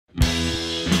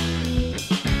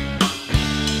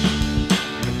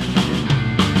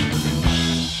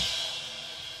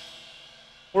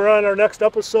on our next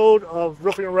episode of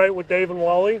Roofing It Right with Dave and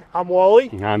Wally. I'm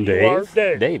Wally. I'm Dave. You are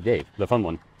Dave. Dave, the fun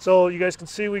one. So you guys can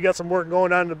see we got some work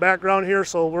going on in the background here,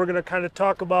 so we're going to kind of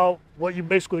talk about what you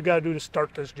basically got to do to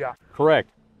start this job. Correct.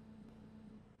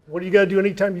 What do you got to do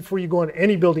anytime before you go in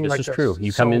any building like this? This is true.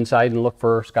 You come inside and look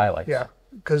for skylights. Yeah,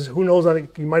 because who knows,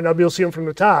 you might not be able to see them from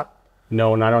the top.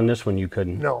 No, not on this one you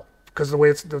couldn't. No, because of the way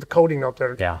it's the coating up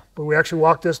there. Yeah. But we actually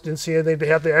walked this, didn't see anything. They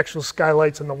have the actual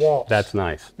skylights in the walls. That's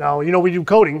nice. Now, you know, we do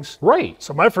coatings. Right.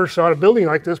 So my first thought of building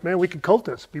like this, man, we could coat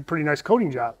this. Be a pretty nice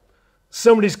coating job.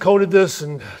 Somebody's coated this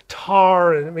in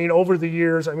tar, and I mean, over the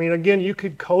years, I mean, again, you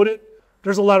could coat it.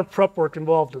 There's a lot of prep work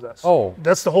involved to this. Oh.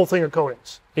 That's the whole thing of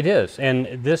coatings. It is.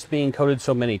 And this being coated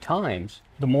so many times,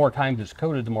 the more times it's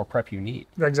coated, the more prep you need.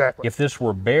 Exactly. If this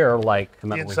were bare like the The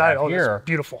metal we inside, have here, it's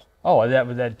beautiful. oh,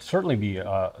 that'd certainly be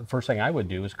the first thing I would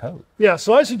do is coat. Yeah,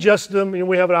 so I suggested them, you know,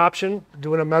 we have an option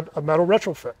doing a metal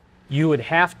retrofit. You would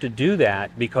have to do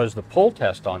that because the pull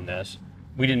test on this,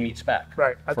 we didn't meet spec.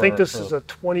 Right. I think this is a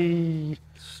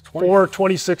 24,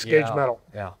 26 gauge metal.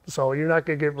 Yeah. So you're not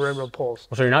going to get very many pulls.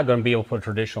 So you're not going to be able to put a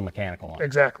traditional mechanical on it.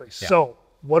 Exactly. Yeah. So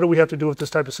what do we have to do with this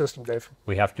type of system, Dave?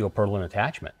 We have to do a purlin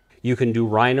attachment. You can do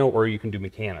rhino or you can do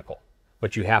mechanical,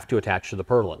 but you have to attach to the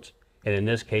purlins. And in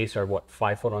this case, are what,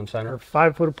 5 foot on center? They're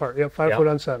 5 foot apart. Yeah, 5 foot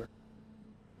on center.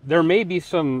 There may be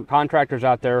some contractors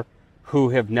out there who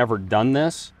have never done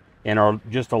this and are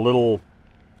just a little...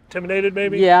 Intimidated,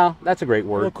 maybe? Yeah, that's a great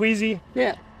word. A little queasy?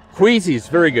 Yeah. Queasy is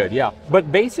very good, yeah.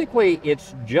 But basically,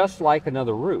 it's just like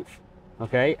another roof,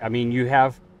 okay? I mean, you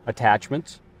have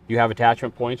attachments. You have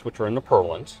attachment points, which are in the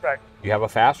purlins. Right. You have a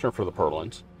fastener for the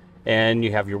purlins. And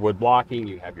you have your wood blocking,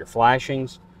 you have your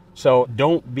flashings. So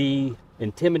don't be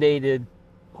intimidated,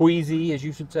 queasy, as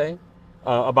you should say,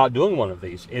 about doing one of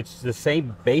these. It's the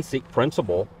same basic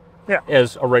principle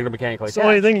as a regular mechanical attachment. It's the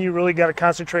only thing you really got to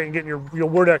concentrate and get your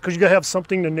word out, because you got to have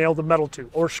something to nail the metal to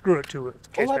or screw it to.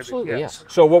 Oh, absolutely, yes.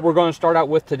 So what we're going to start out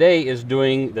with today is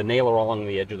doing the nailer along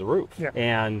the edge of the roof. Yeah.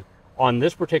 And on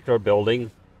this particular building,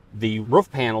 the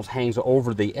roof panels hangs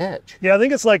over the edge. Yeah, I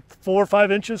think it's like 4 or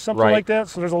 5 inches, something like that.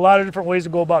 So there's a lot of different ways to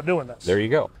go about doing this. There you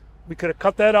go. We could have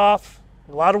cut that off.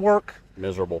 A lot of work.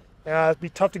 Miserable. It'd be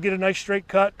tough to get a nice straight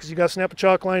cut because you got to snap a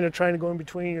chalk line and trying to go in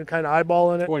between. You're kind of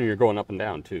eyeballing it. When you're going up and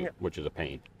down too, which is a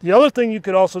pain. The other thing you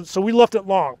could also, so we left it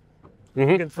long. You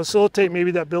can facilitate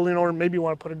maybe that building owner, maybe you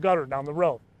want to put a gutter down the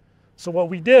road. So what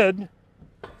we did,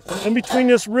 in between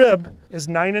this rib is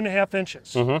 9.5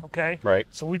 inches. Okay. Right.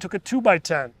 So we took a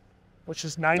 2x10, which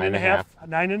is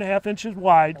 9.5 inches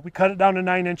wide. We cut it down to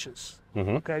 9 inches.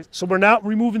 Okay, so we're not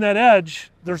removing that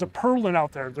edge. There's a purlin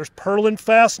out there. There's purlin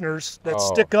fasteners that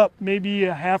stick up maybe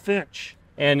a 1/2 inch.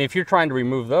 And if you're trying to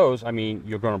remove those, I mean,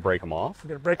 you're going to break them off. You're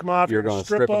going to break them off. You're going to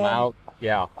strip them out.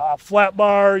 Yeah. Flat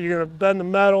bar, you're going to bend the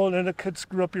metal, and then it could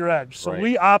screw up your edge. So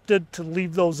we opted to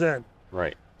leave those in.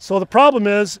 Right. So the problem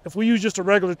is, if we use just a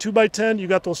regular 2x10, you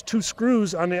got those 2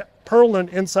 screws on the purlin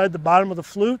inside the bottom of the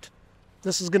flute.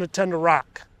 This is going to tend to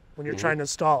rock when you're trying to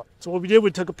install it. So what we did, we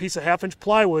took a piece of 1/2 inch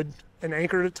plywood and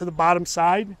anchored it to the bottom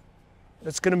side.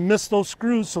 It's going to miss those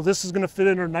screws, so this is going to fit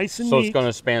in there nice and neat. So it's going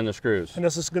to span the screws. And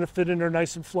this is going to fit in there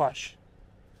nice and flush.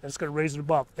 And it's going to raise it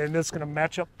above. And it's going to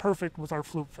match up perfect with our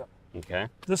flute fill. Okay.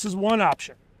 This is one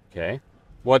option. Okay.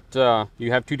 What,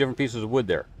 you have 2 different pieces of wood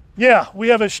there. Yeah, we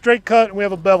have a straight cut and we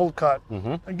have a beveled cut.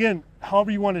 Again,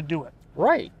 however you want to do it.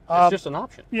 Right. It's just an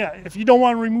option. Yeah, if you don't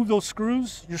want to remove those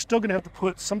screws, you're still going to have to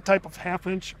put some type of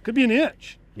 1/2 inch, could be an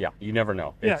inch. Yeah, you never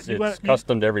know. Yeah, It's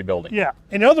custom to every building. Yeah,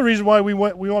 and the other reason why we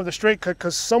went the straight cut,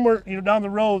 because somewhere, you know, down the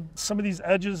road, some of these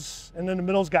edges and then the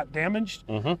middles got damaged,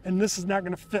 and this is not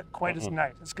going to fit quite as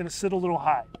nice. It's going to sit a little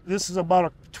high. This is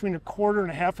about between 1/4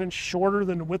 and 1/2 inch shorter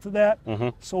than the width of that.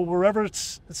 So wherever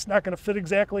it's not going to fit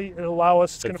exactly, it'll allow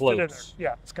us. It's going to fit in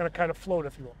there. Yeah, it's going to kind of float,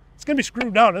 if you will. It's going to be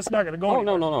screwed down. It's not going to go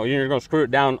anywhere. No. You're going to screw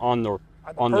it down on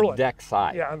the deck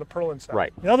side. Yeah, on the purlin side.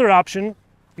 Right. The other option, you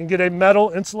can get a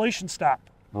metal insulation stop.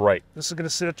 Right. This is going to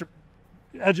sit at the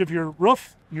edge of your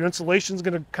roof. Your insulation is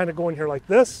going to kind of go in here like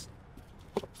this.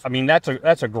 I mean, that's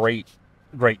a great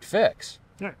fix.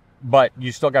 Yeah. But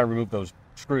you still got to remove those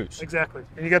screws. Exactly.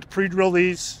 And you got to pre-drill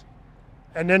these,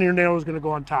 and then your nail is going to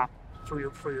go on top for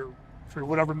your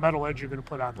whatever metal edge you're going to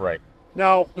put on. Right.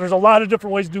 Now, there's a lot of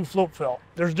different ways to do float fill.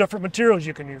 There's different materials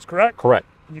you can use, correct? Correct.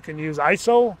 You can use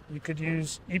ISO, you could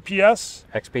use EPS,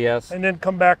 XPS, and then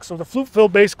come back. So the flute fill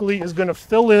basically is going to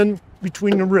fill in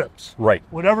between the ribs. Right.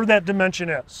 Whatever that dimension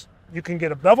is. You can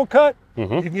get a bevel cut, you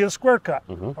can get a square cut,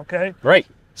 okay? Right.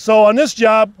 So on this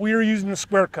job, we are using a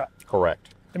square cut.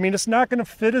 Correct. I mean, it's not going to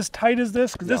fit as tight as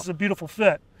this, because this is a beautiful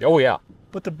fit. Oh, yeah.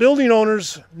 But the building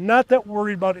owner's not that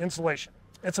worried about insulation.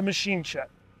 It's a machine shed.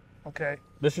 okay?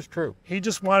 This is true. He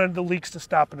just wanted the leaks to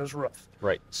stop in his roof.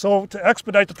 Right. So to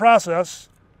expedite the process,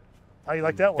 how you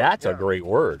like that one? That's a great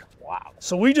word. Wow.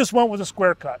 So we just went with a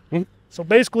square cut. So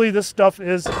basically this stuff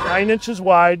is 9 inches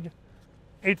wide,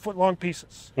 8 foot long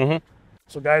pieces.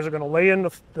 So guys are gonna lay in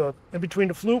in between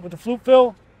the flute with the flute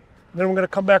fill, and then we're gonna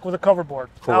come back with a cover board.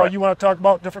 Now you wanna talk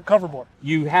about different cover board.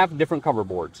 You have different cover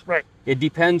boards. Right. It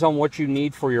depends on what you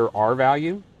need for your R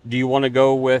value. Do you wanna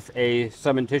go with a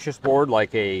cementitious board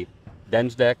like a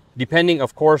Den's deck? Depending,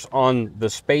 of course, on the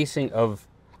spacing of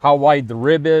how wide the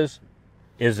rib is.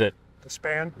 Is it the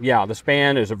span? Yeah, the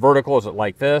span. Is it vertical? Is it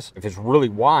like this? If it's really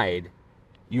wide,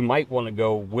 you might want to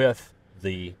go with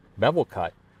the bevel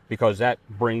cut because that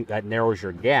narrows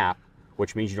your gap,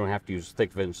 which means you don't have to use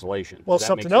thick insulation. Well,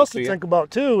 something else to think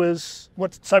about too is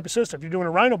what type of system. If you're doing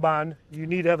a rhino bond, you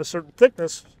need to have a certain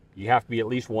thickness. You have to be at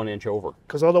least 1 inch over.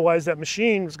 Because otherwise that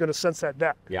machine is going to sense that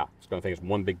deck. Yeah, it's going to think it's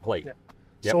one big plate. Yeah.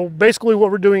 Yep. So basically what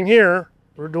we're doing here,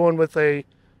 we're doing with a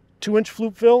 2-inch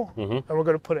flute fill, and we're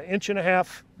going to put an 1.5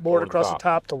 inch board across the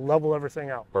top to level everything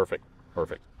out. Perfect,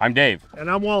 perfect. I'm Dave.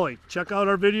 And I'm Wally. Check out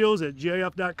our videos at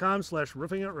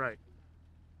gaf.com/roofingitright.